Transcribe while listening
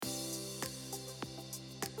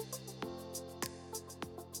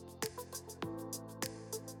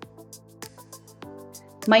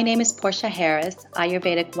My name is Portia Harris,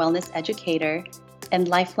 Ayurvedic wellness educator and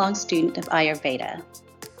lifelong student of Ayurveda.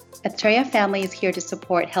 Atreya Family is here to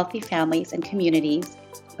support healthy families and communities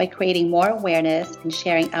by creating more awareness and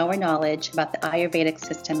sharing our knowledge about the Ayurvedic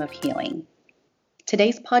system of healing.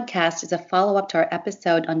 Today's podcast is a follow-up to our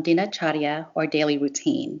episode on Dinacharya, or daily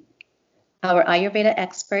routine. Our Ayurveda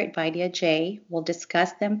expert, Vaidya J, will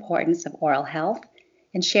discuss the importance of oral health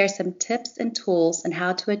and share some tips and tools on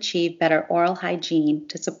how to achieve better oral hygiene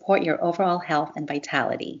to support your overall health and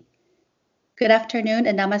vitality. Good afternoon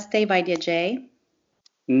and namaste, Vaidya J.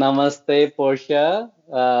 Namaste, Portia.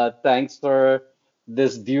 Thanks for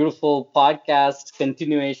this beautiful podcast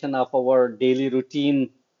continuation of our daily routine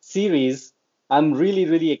series. I'm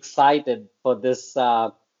really excited for this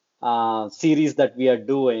series that we are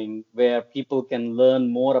doing, where people can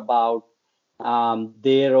learn more about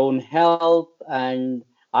their own health, and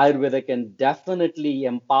Ayurveda can definitely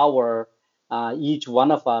empower each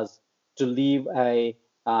one of us to live a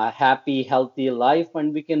happy, healthy life,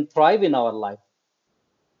 and we can thrive in our life.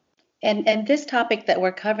 And this topic that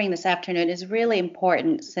we're covering this afternoon is really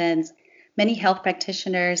important since many health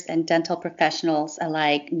practitioners and dental professionals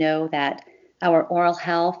alike know that our oral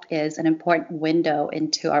health is an important window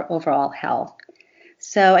into our overall health.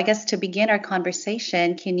 So, I guess to begin our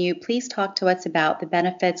conversation, can you please talk to us about the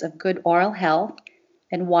benefits of good oral health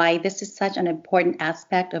and why this is such an important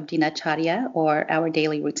aspect of Dinacharya, or our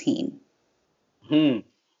daily routine? Hmm.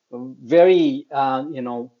 Very,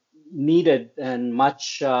 needed and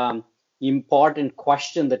much important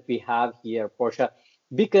question that we have here, Portia,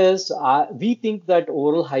 because we think that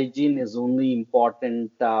oral hygiene is only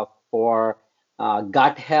important for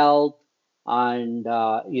gut health and,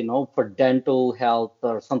 for dental health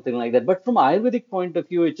or something like that. But from Ayurvedic point of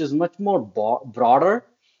view, it is much more broader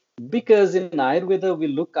because in Ayurveda, we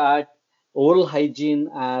look at oral hygiene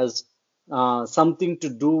as something to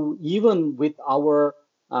do even with our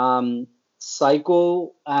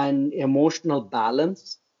psycho and emotional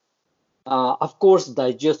balance, of course,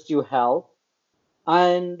 digestive health,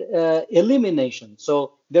 and elimination.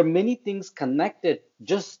 So there are many things connected.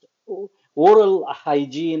 Just oral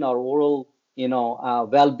hygiene or oral,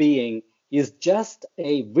 well-being is just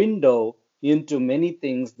a window into many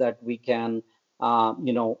things that we can,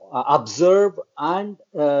 observe and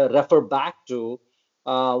refer back to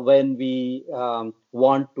when we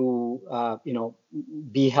want to,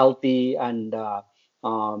 be healthy and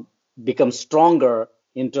become stronger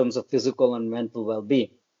in terms of physical and mental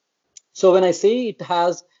well-being. So when I say it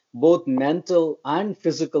has both mental and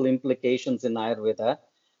physical implications in Ayurveda,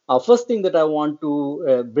 first thing that I want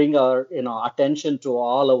to bring our attention to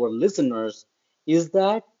all our listeners is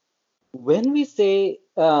that when we say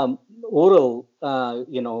oral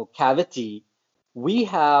cavity, we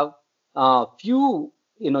have a few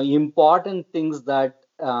important things that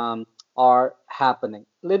are happening.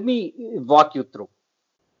 Let me walk you through.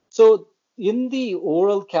 So in the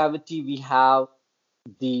oral cavity, we have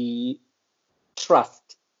the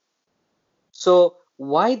trust. So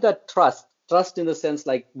why the trust? Trust in the sense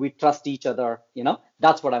like we trust each other,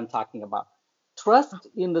 that's what I'm talking about. Trust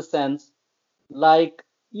in the sense like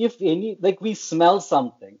if any, like we smell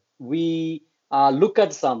something, we look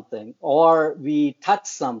at something, or we touch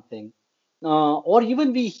something, or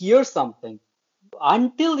even we hear something,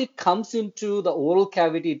 until it comes into the oral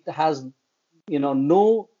cavity, it has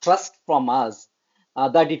no trust from us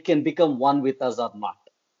that it can become one with us or not,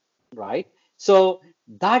 right? So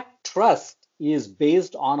that trust is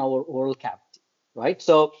based on our oral cavity, right?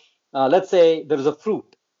 So let's say there is a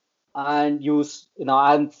fruit, and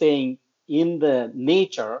I'm saying in the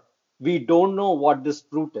nature, we don't know what this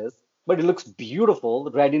fruit is, but it looks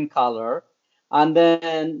beautiful, red in color. And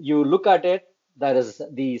then you look at it, there is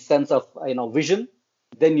the sense of, vision.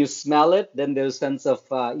 Then you smell it, then there's a sense of,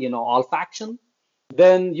 olfaction.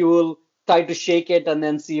 Then you will try to shake it and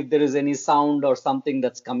then see if there is any sound or something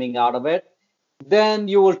that's coming out of it. Then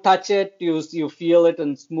you will touch it, you feel it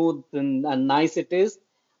and smooth and nice it is.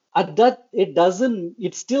 At that, it doesn't,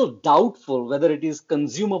 it's still doubtful whether it is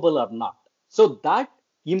consumable or not. So that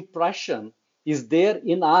impression is there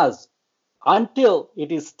in us until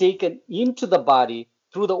it is taken into the body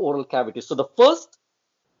through the oral cavity. So the first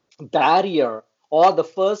barrier or the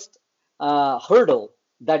first hurdle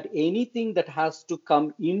that anything that has to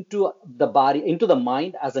come into the body, into the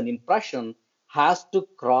mind as an impression, has to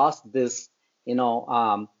cross this,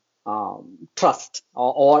 trust,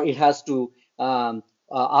 or it has to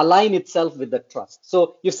align itself with the trust.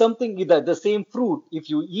 So if something, the same fruit, if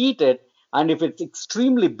you eat it and if it's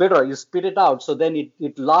extremely bitter, you spit it out, so then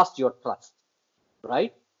it lost your trust,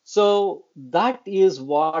 right? So that is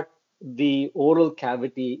what the oral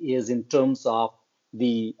cavity is in terms of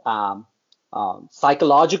the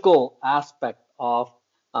psychological aspect of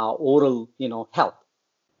oral, health.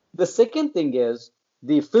 The second thing is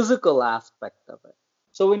the physical aspect of it.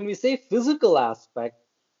 So when we say physical aspect,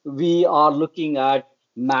 we are looking at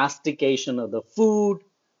mastication of the food.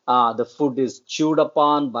 The food is chewed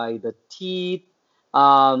upon by the teeth,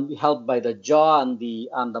 helped by the jaw and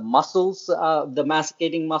the muscles, the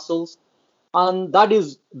masticating muscles, and that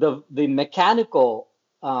is the mechanical,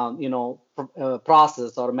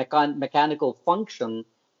 process or mechanical function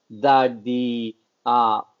that the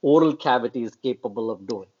oral cavity is capable of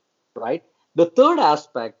doing, right? The third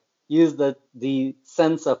aspect is the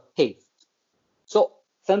sense of taste. So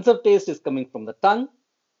sense of taste is coming from the tongue.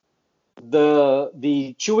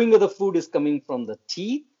 The chewing of the food is coming from the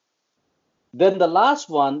teeth. Then the last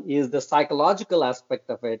one is the psychological aspect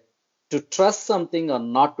of it. To trust something or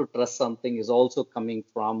not to trust something is also coming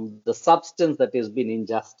from the substance that has been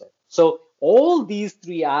ingested. So all these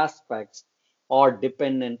three aspects are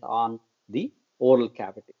dependent on the oral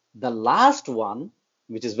cavity. The last one,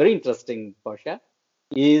 which is very interesting, Pasha,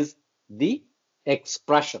 is the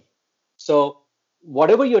expression. So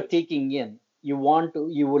whatever you're taking in, you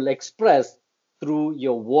will express through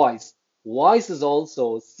your voice. Voice is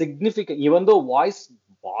also significant, even though voice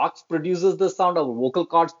box produces the sound, our vocal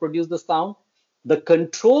cords produce the sound, the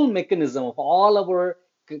control mechanism of all our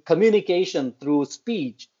communication through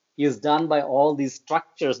speech is done by all these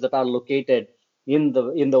structures that are located in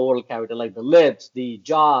the oral cavity, like the lips, the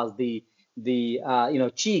jaws, the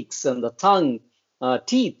cheeks and the tongue,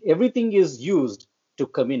 teeth. Everything is used to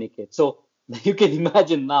communicate. So you can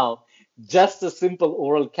imagine now, just a simple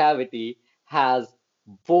oral cavity has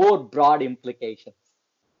four broad implications.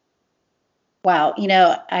 Wow,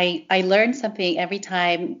 I learn something every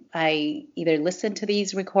time I either listen to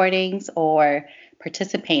these recordings or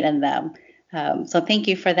participate in them. So thank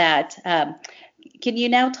you for that. Can you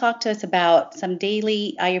now talk to us about some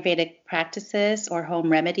daily Ayurvedic practices or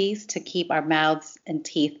home remedies to keep our mouths and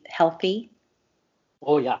teeth healthy?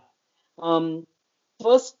 Oh, yeah. Um,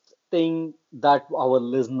 First thing that our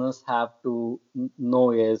listeners have to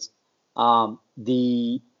know is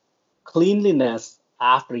the cleanliness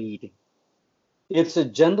after eating. It's a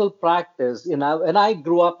general practice. When I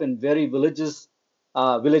grew up in very village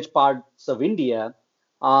parts of India,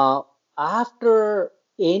 uh, after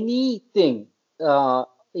anything,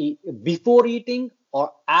 before eating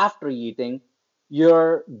or after eating,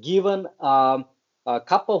 you're given a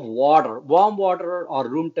cup of water, warm water or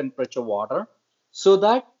room temperature water, so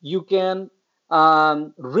that you can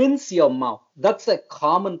rinse your mouth. That's a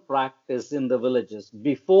common practice in the villages.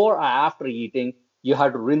 Before or after eating, you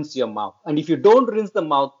have to rinse your mouth. And if you don't rinse the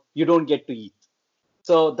mouth, you don't get to eat.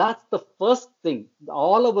 So that's the first thing.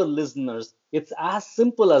 All our listeners, it's as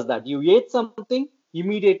simple as that. You ate something,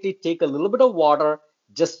 immediately take a little bit of water,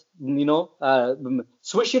 just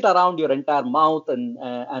swish it around your entire mouth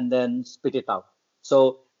and then spit it out.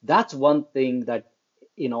 So that's one thing that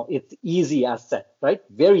it's easy as said, right?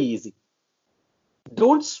 Very easy.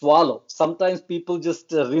 Don't swallow. Sometimes people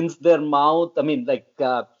just rinse their mouth. I mean, like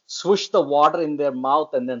swish the water in their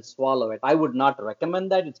mouth and then swallow it. I would not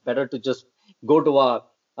recommend that. It's better to just go to a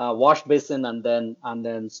wash basin and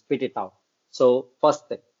then spit it out. So first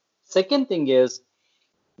thing. Second thing is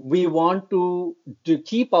we want to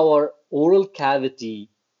keep our oral cavity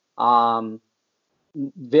um,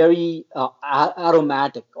 very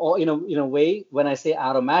aromatic, or in a way, when I say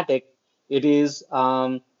aromatic, it is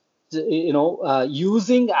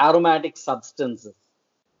using aromatic substances.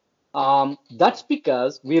 That's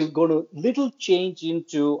because we're going to little change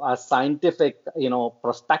into a scientific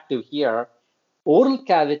perspective here. Oral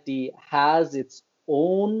cavity has its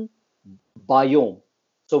own biome,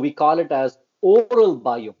 so we call it as oral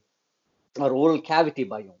biome or oral cavity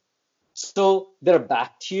biome. So there are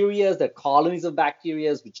bacteria, there are colonies of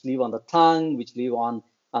bacteria which live on the tongue, which live on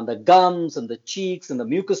the gums and the cheeks and the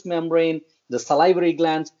mucous membrane, the salivary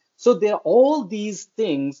glands. So there are all these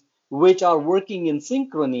things which are working in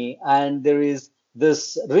synchrony, and there is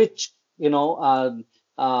this rich,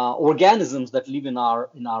 organisms that live in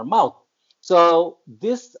our mouth. So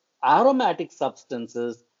this aromatic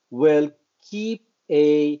substances will keep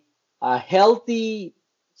a healthy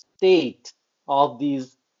state of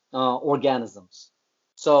these organisms.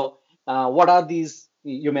 So, what are these?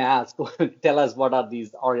 You may ask, tell us what are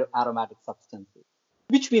these aromatic substances,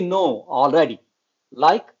 which we know already,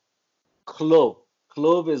 like clove.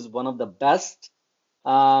 Clove is one of the best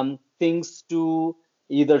things to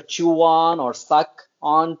either chew on or suck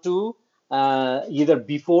onto, either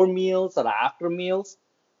before meals or after meals,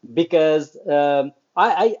 because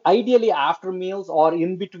ideally after meals or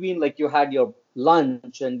in between, like you had your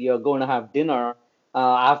lunch and you're going to have dinner,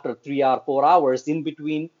 after 3 or 4 hours. In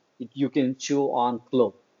between, you can chew on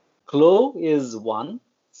clove. Clove is one.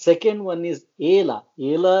 Second one is ela.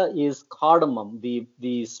 Ela is cardamom,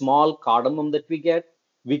 the small cardamom that we get.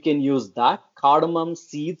 We can use that. Cardamom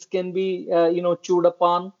seeds can be chewed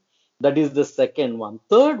upon. That is the second one.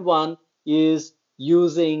 Third one is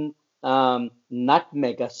using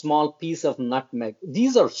nutmeg, a small piece of nutmeg.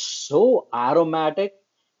 These are so aromatic.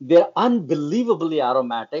 They're unbelievably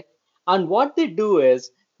aromatic. And what they do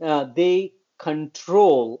is they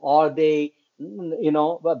control, or they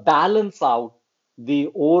balance out the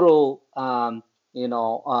oral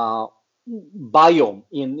biome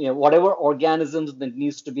in whatever organisms that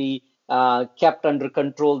needs to be kept under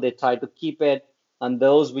control. They try to keep it, and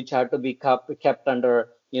those which have to be kept under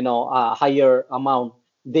a higher amount,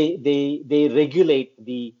 they regulate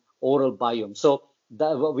the oral biome. So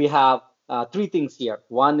we have three things here.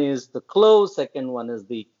 One is the clove, second one is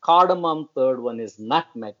the cardamom, third one is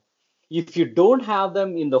nutmeg. If you don't have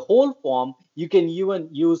them in the whole form, you can even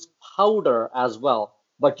use powder as well,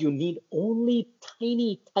 but you need only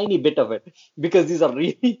tiny bit of it, because these are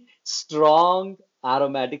really strong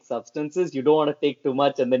aromatic substances. You don't want to take too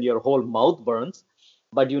much and then your whole mouth burns,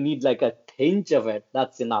 but you need like a tinge of it.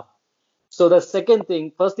 That's enough. So the second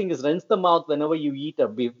thing, first thing is rinse the mouth whenever you eat, or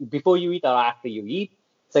before you eat or after you eat.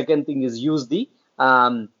 Second thing is use the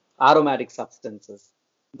aromatic substances.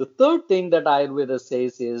 The third thing that Ayurveda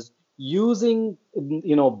says is using,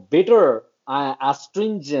 bitter,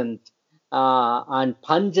 astringent, and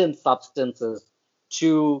pungent substances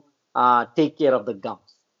to take care of the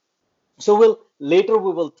gums. So we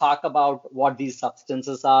will talk about what these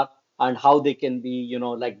substances are and how they can be,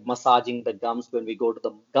 like massaging the gums when we go to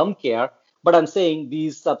the gum care. But I'm saying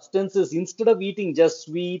these substances, instead of eating just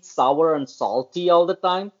sweet, sour, and salty all the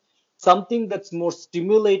time, something that's more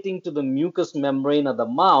stimulating to the mucous membrane of the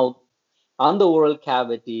mouth on the oral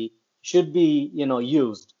cavity should be,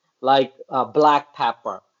 used, like black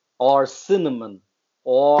pepper or cinnamon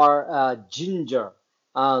or ginger.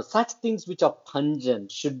 Such things which are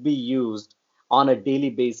pungent should be used on a daily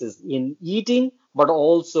basis in eating, but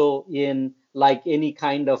also in like any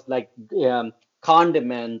kind of like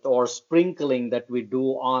condiment or sprinkling that we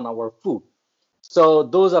do on our food. So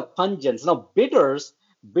those are pungents. Now bitters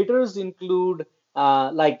include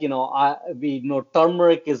we know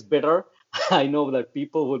turmeric is bitter. I know that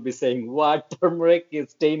people will be saying, "What, turmeric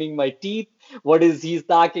is staining my teeth? What is he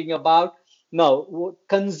talking about?" No,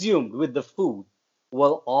 consumed with the food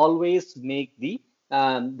will always make the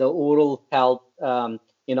oral health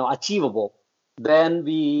achievable. Then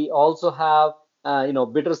we also have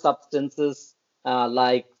bitter substances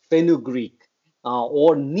like fenugreek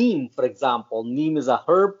or neem, for example. Neem is a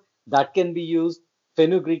herb that can be used.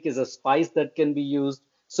 Fenugreek is a spice that can be used.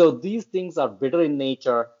 So these things are bitter in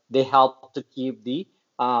nature. They help to keep the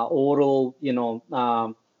oral,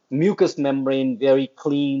 mucous membrane very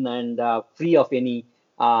clean and free of any,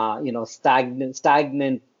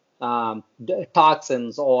 stagnant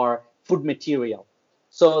toxins or food material.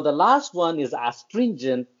 So the last one is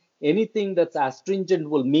astringent. Anything that's astringent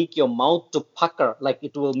will make your mouth to pucker, like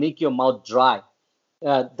it will make your mouth dry.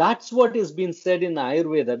 That's what is being said in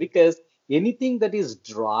Ayurveda, because anything that is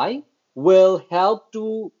dry will help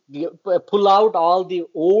to pull out all the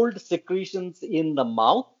old secretions in the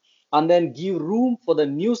mouth and then give room for the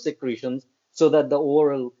new secretions so that the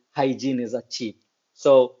oral hygiene is achieved.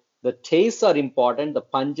 So the tastes are important, the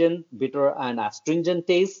pungent, bitter, and astringent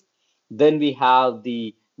taste. Then we have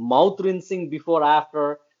the mouth rinsing before,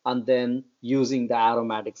 after, and then using the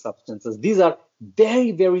aromatic substances. These are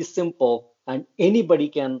very simple, and anybody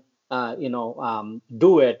can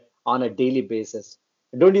do it on a daily basis.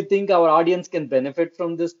 Don't you think our audience can benefit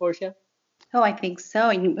from this, Portia? Oh, I think so.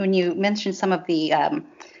 And when you mentioned some of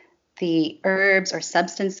the herbs or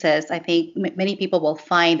substances, I think many people will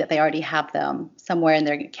find that they already have them somewhere in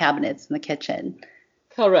their cabinets in the kitchen.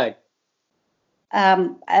 Correct.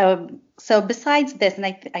 So besides this, and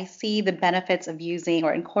I see the benefits of using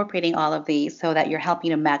or incorporating all of these so that you're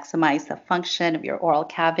helping to maximize the function of your oral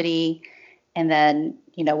cavity, and then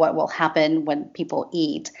what will happen when people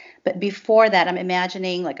eat. But before that, I'm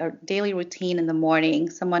imagining like a daily routine in the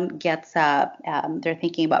morning. Someone gets up, they're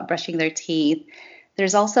thinking about brushing their teeth.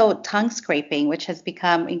 There's also tongue scraping, which has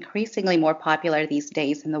become increasingly more popular these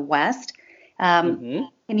days in the West. Hmm.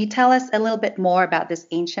 Can you tell us a little bit more about this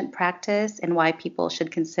ancient practice and why people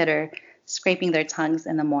should consider scraping their tongues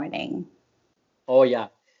in the morning? Oh, yeah.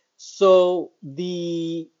 So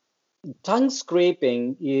the tongue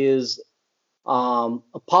scraping is a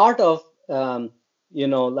part of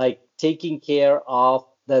like taking care of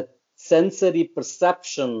the sensory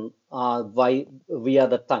perception via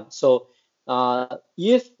the tongue. So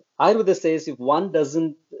If Ayurveda says if one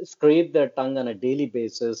doesn't scrape their tongue on a daily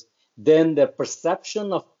basis, then their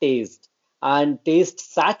perception of taste and taste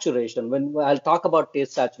saturation, when I'll talk about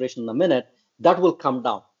taste saturation in a minute, that will come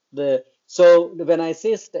down. So when I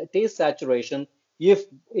say taste saturation, if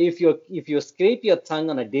if you scrape your tongue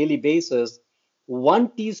on a daily basis, 1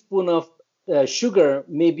 teaspoon of sugar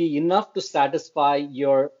may be enough to satisfy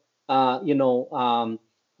your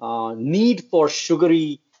need for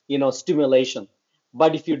sugary stimulation.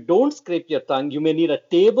 But if you don't scrape your tongue, you may need a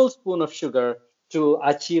tablespoon of sugar to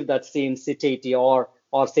achieve that same satiety or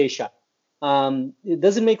satiety.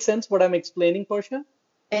 Does it make sense what I'm explaining, Portia?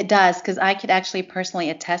 It does, because I could actually personally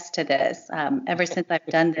attest to this. Ever since I've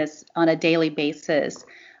done this on a daily basis,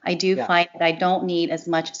 I do Yeah. find that I don't need as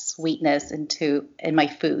much sweetness in my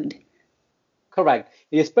food. Correct.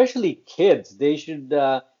 Especially kids, they should,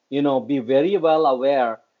 be very well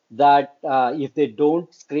aware that if they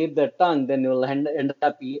don't scrape their tongue, then you'll end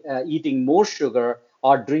up eating more sugar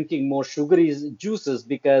or drinking more sugary juices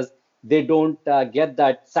because they don't get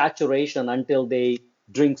that saturation until they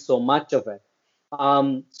drink so much of it.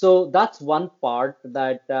 So that's one part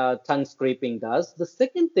that tongue scraping does. The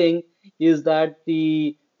second thing is that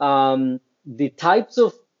the types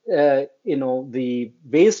of the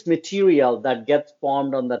waste material that gets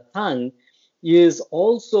formed on the tongue is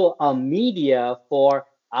also a media for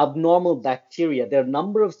abnormal bacteria. There are a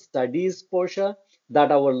number of studies, Portia,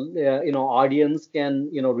 that our audience can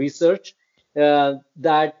research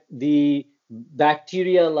that the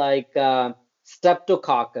bacteria like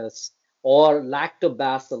Streptococcus or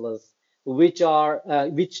Lactobacillus, which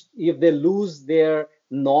if they lose their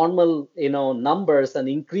normal numbers and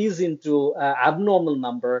increase into abnormal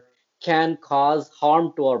number, can cause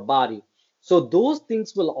harm to our body. So those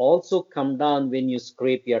things will also come down when you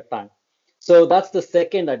scrape your tongue. So that's the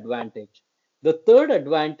second advantage. The third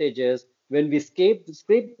advantage is when we scrape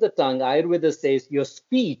the tongue, Ayurveda says your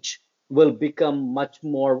speech will become much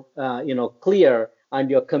more clear, and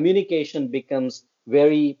your communication becomes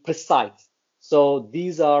very precise. So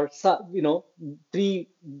these are three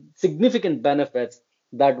significant benefits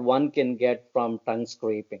that one can get from tongue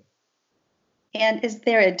scraping. And is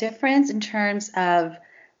there a difference in terms of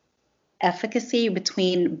efficacy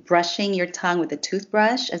between brushing your tongue with a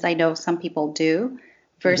toothbrush, as I know some people do,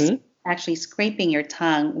 versus Mhm. actually scraping your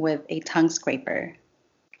tongue with a tongue scraper?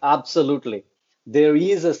 Absolutely. There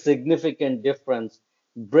is a significant difference.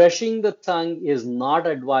 Brushing the tongue is not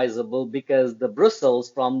advisable because the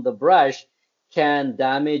bristles from the brush can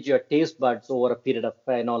damage your taste buds over a period of,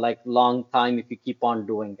 like long time if you keep on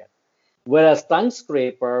doing it. Whereas tongue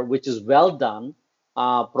scraper, which is well done,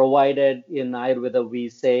 provided in Ayurveda, we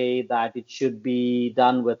say that it should be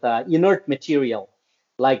done with inert material,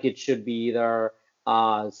 like it should be either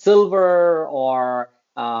silver or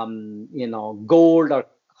gold or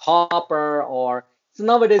copper or so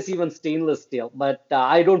nowadays even stainless steel. But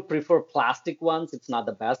I don't prefer plastic ones; it's not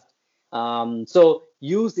the best. So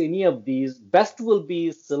use any of these. Best will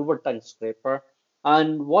be silver tongue scraper,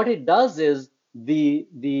 and what it does is the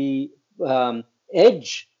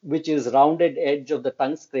edge, which is rounded edge of the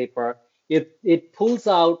tongue scraper, it pulls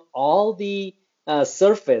out all the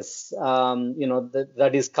surface,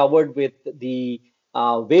 that is covered with the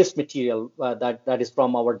waste material that is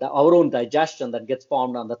from our own digestion that gets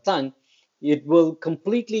formed on the tongue. It will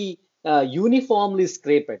completely uniformly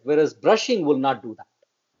scrape it, whereas brushing will not do that.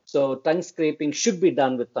 So tongue scraping should be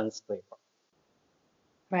done with tongue scraper.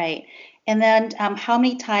 Right. And then how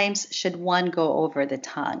many times should one go over the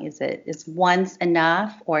tongue? Is once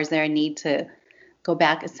enough, or is there a need to go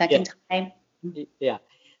back a Yeah. second time? Yeah.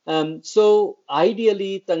 So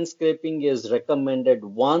ideally, tongue scraping is recommended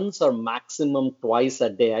once or maximum twice a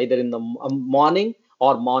day, either in the morning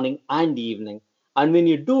or morning and evening. And when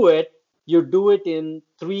you do it in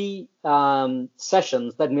three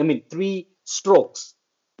sessions. That I mean, three strokes.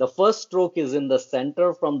 The first stroke is in the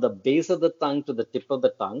center from the base of the tongue to the tip of the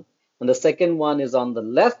tongue, and the second one is on the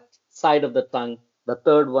left side of the tongue. The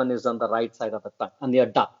third one is on the right side of the tongue, and you're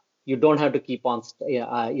done. You don't have to keep on,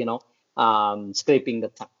 scraping the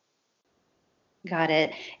tongue. Got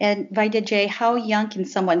it. And Vaidya J, how young can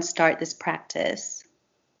someone start this practice?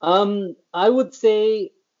 I would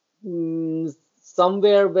say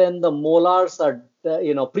somewhere when the molars are,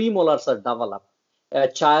 premolars are developed, a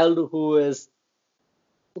child who is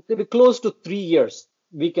close to 3 years,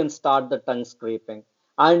 we can start the tongue scraping.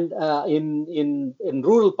 And in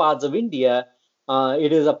rural parts of India,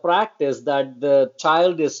 it is a practice that the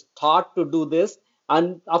child is taught to do this,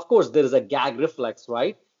 and of course there is a gag reflex,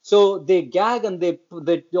 right? So they gag and they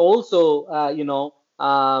also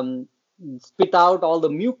spit out all the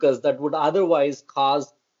mucus that would otherwise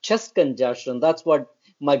cause chest congestion. That's what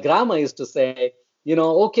my grandma used to say.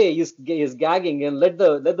 Okay, he's gagging, and let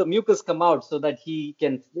the mucus come out so that he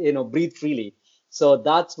can breathe freely. So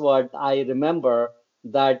that's what I remember,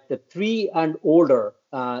 that the 3 and older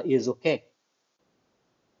is okay.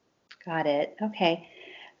 Got it. Okay.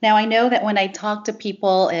 Now, I know that when I talk to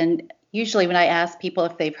people, and usually when I ask people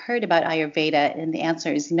if they've heard about Ayurveda and the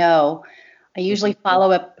answer is no, I usually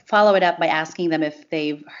follow it up by asking them if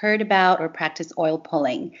they've heard about or practiced oil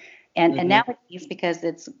pulling. And Hmm. nowadays, because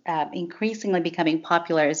it's increasingly becoming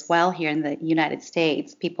popular as well here in the United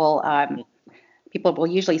States, people will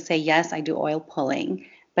usually say, yes, I do oil pulling.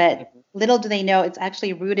 But little do they know it's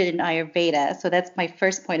actually rooted in Ayurveda. So that's my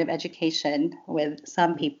first point of education with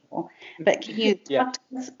some people. But can you Yeah, talk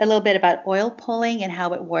to us a little bit about oil pulling and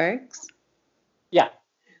how it works? yeah.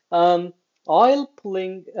 Um, Oil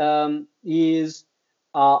pulling is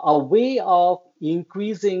a way of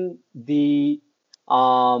increasing the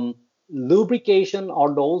um, lubrication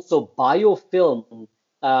or also biofilm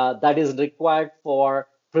that is required for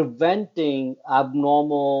preventing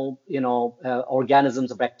abnormal,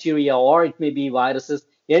 organisms, bacteria, or it may be viruses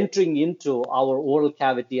entering into our oral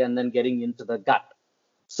cavity and then getting into the gut.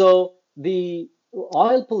 So the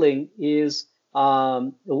oil pulling is a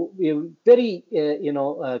very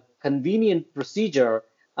convenient procedure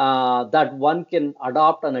that one can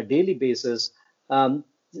adopt on a daily basis, um,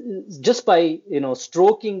 just by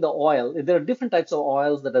stroking the oil. There are different types of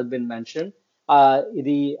oils that have been mentioned.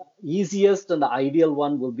 The easiest and the ideal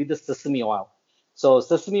one will be the sesame oil. So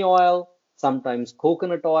sesame oil, sometimes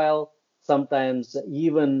coconut oil, sometimes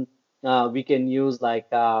even we can use like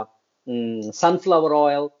sunflower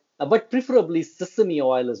oil, but preferably sesame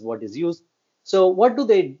oil is what is used. So what do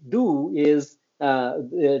they do is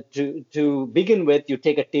to begin with, you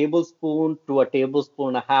take a tablespoon to a tablespoon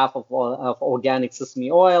and a half of organic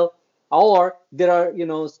sesame oil, or there are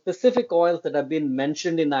specific oils that have been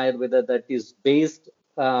mentioned in Ayurveda that is based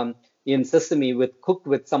in sesame with cooked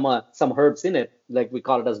with some herbs in it, like we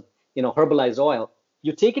call it as herbalized oil.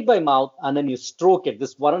 You take it by mouth and then you stroke it.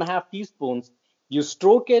 This 1.5 teaspoons, you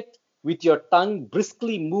stroke it with your tongue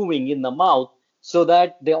briskly moving in the mouth so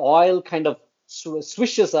that the oil kind of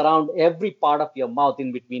swishes around every part of your mouth,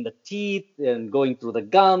 in between the teeth and going through the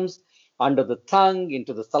gums, under the tongue,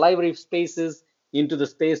 into the salivary spaces, into the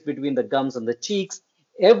space between the gums and the cheeks.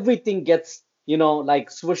 Everything gets, like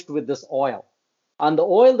swished with this oil. And the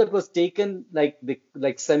oil that was taken, like the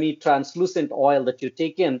like semi-translucent oil that you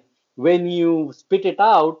take in, when you spit it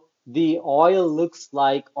out, the oil looks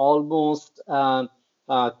like almost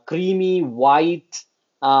creamy white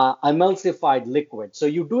emulsified liquid. So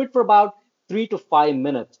you do it for about 3 to 5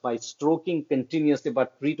 minutes by stroking continuously,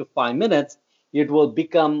 about 3 to 5 minutes. It will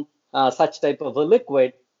become such type of a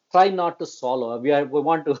liquid. Try not to swallow. We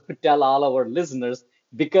want to tell all our listeners,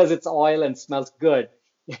 because it's oil and smells good,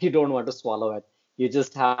 you don't want to swallow it. You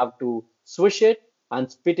just have to swish it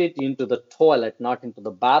and spit it into the toilet, not into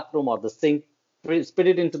the bathroom or the sink. Spit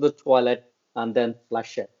it into the toilet and then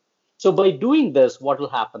flush it. So by doing this, what will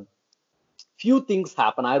happen? Few things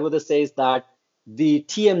happen. Ayurveda says that the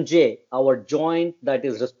TMJ, our joint that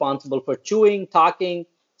is responsible for chewing, talking,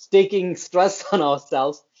 taking stress on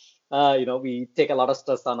ourselves, we take a lot of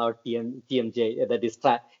stress on our TMJ, that is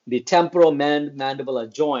the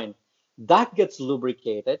temporomandibular joint, that gets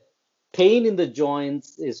lubricated. Pain in the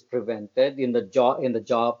joints is prevented in the jaw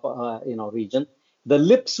region. The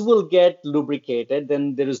lips will get lubricated.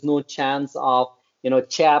 Then there is no chance of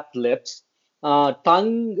chapped lips.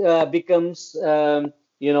 Tongue becomes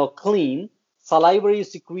clean. Salivary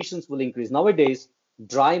secretions will increase. Nowadays,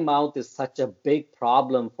 dry mouth is such a big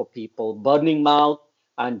problem for people, burning mouth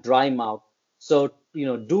and dry mouth. So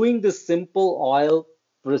doing this simple oil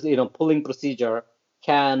pulling procedure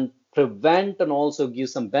can prevent and also give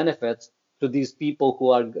some benefits to these people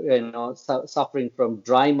who are suffering from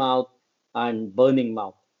dry mouth and burning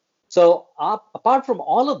mouth. So apart from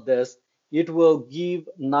all of this, it will give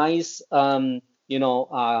nice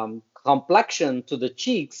complexion to the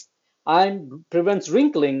cheeks and prevents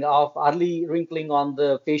wrinkling of early wrinkling on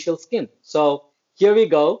the facial skin. So here we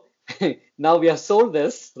go. Now we have sold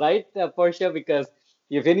this, right, Portia? Because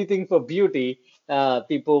if anything for beauty,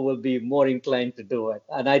 people will be more inclined to do it.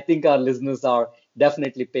 And I think our listeners are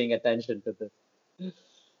definitely paying attention to this.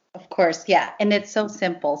 Of course, yeah. And it's so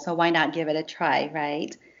simple, so why not give it a try,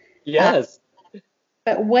 right? Uh, Yes.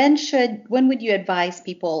 but when would you advise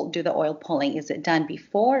people do the oil pulling? Is it done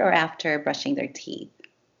before or after brushing their teeth?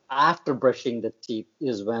 After brushing the teeth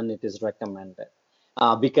is when it is recommended,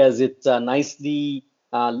 because it nicely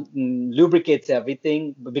lubricates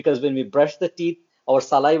everything. Because when we brush the teeth, our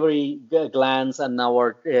salivary glands and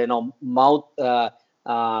our mouth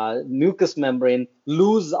mucous membrane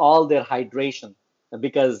lose all their hydration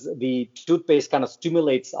because the toothpaste kind of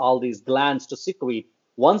stimulates all these glands to secrete.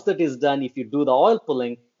 Once that is done, if you do the oil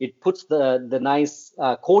pulling, it puts the nice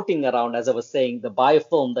coating around, as I was saying, the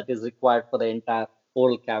biofilm that is required for the entire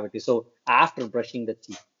oral cavity. So after brushing the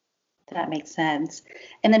teeth. That makes sense.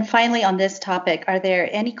 And then finally, on this topic, are there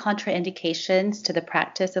any contraindications to the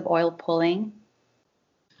practice of oil pulling?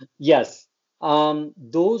 Yes,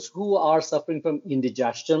 those who are suffering from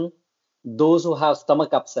indigestion, those who have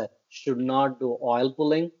stomach upset should not do oil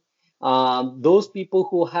pulling. Those people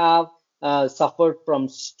who have suffered from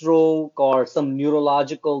stroke or some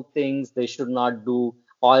neurological things, they should not do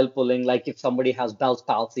oil pulling. Like if somebody has Bell's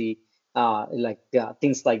palsy,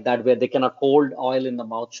 things like that, where they cannot hold oil in the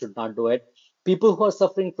mouth, should not do it. People who are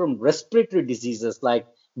suffering from respiratory diseases like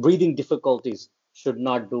breathing difficulties should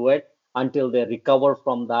not do it until they recover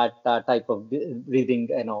from that type of breathing,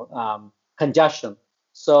 congestion.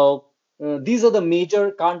 So these are the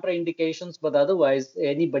major contraindications, but otherwise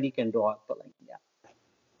anybody can do oil pulling. Yeah.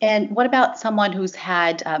 And what about someone who's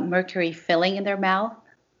had mercury filling in their mouth?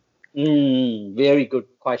 Very good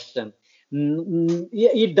question. Yeah,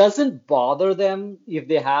 it doesn't bother them if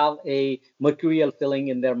they have a mercurial filling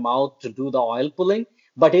in their mouth to do the oil pulling.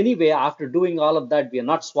 But anyway, after doing all of that, we are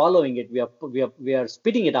not swallowing it. We are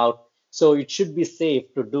spitting it out. So it should be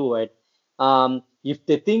safe to do it. If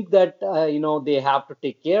they think that they have to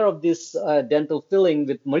take care of this dental filling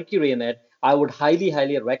with mercury in it, I would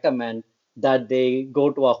highly recommend that they go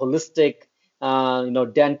to a holistic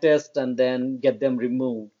dentist and then get them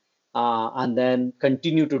removed and then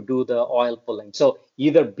continue to do the oil pulling. So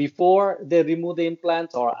either before they remove the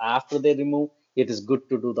implants or after they remove, it is good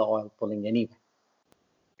to do the oil pulling anyway.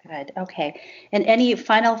 Good. Okay. And any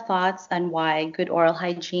final thoughts on why good oral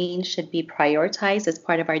hygiene should be prioritized as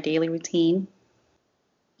part of our daily routine?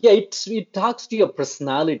 Yeah, it talks to your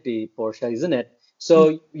personality, Portia, isn't it?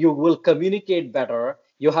 So you will communicate better.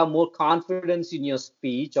 You have more confidence in your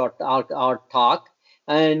speech or talk,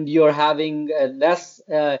 and you're having less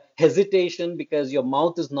hesitation because your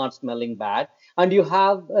mouth is not smelling bad, and you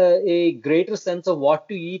have a greater sense of what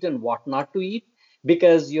to eat and what not to eat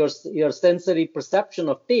because your sensory perception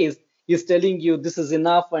of taste is telling you this is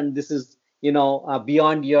enough and this is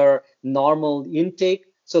beyond your normal intake.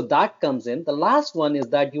 So that comes in. The last one is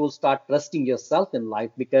that you will start trusting yourself in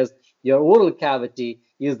life because your oral cavity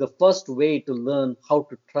is the first way to learn how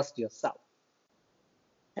to trust yourself.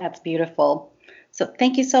 That's beautiful. So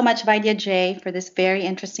thank you so much, Vaidya J, for this very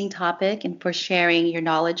interesting topic and for sharing your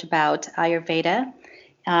knowledge about Ayurveda.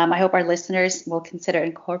 I hope our listeners will consider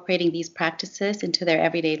incorporating these practices into their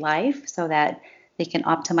everyday life so that they can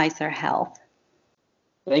optimize their health.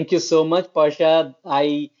 Thank you so much, Pasha.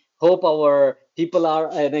 I hope our people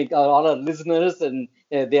are, I think, all our listeners, and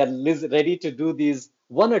they are ready to do these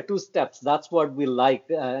one or two steps. That's what we like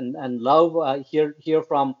and love hear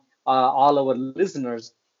from all our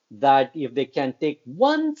listeners. That if they can take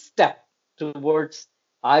one step towards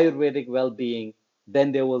Ayurvedic well-being,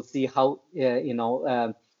 then they will see how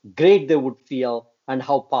great they would feel and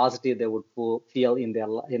how positive they would feel in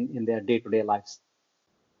their day-to-day lives.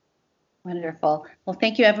 Wonderful. Well,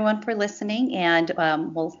 thank you everyone for listening, and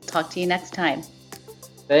we'll talk to you next time.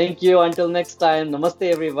 Thank you. Until next time.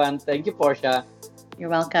 Namaste, everyone. Thank you, Portia. You're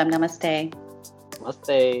welcome. Namaste.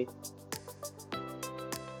 Namaste.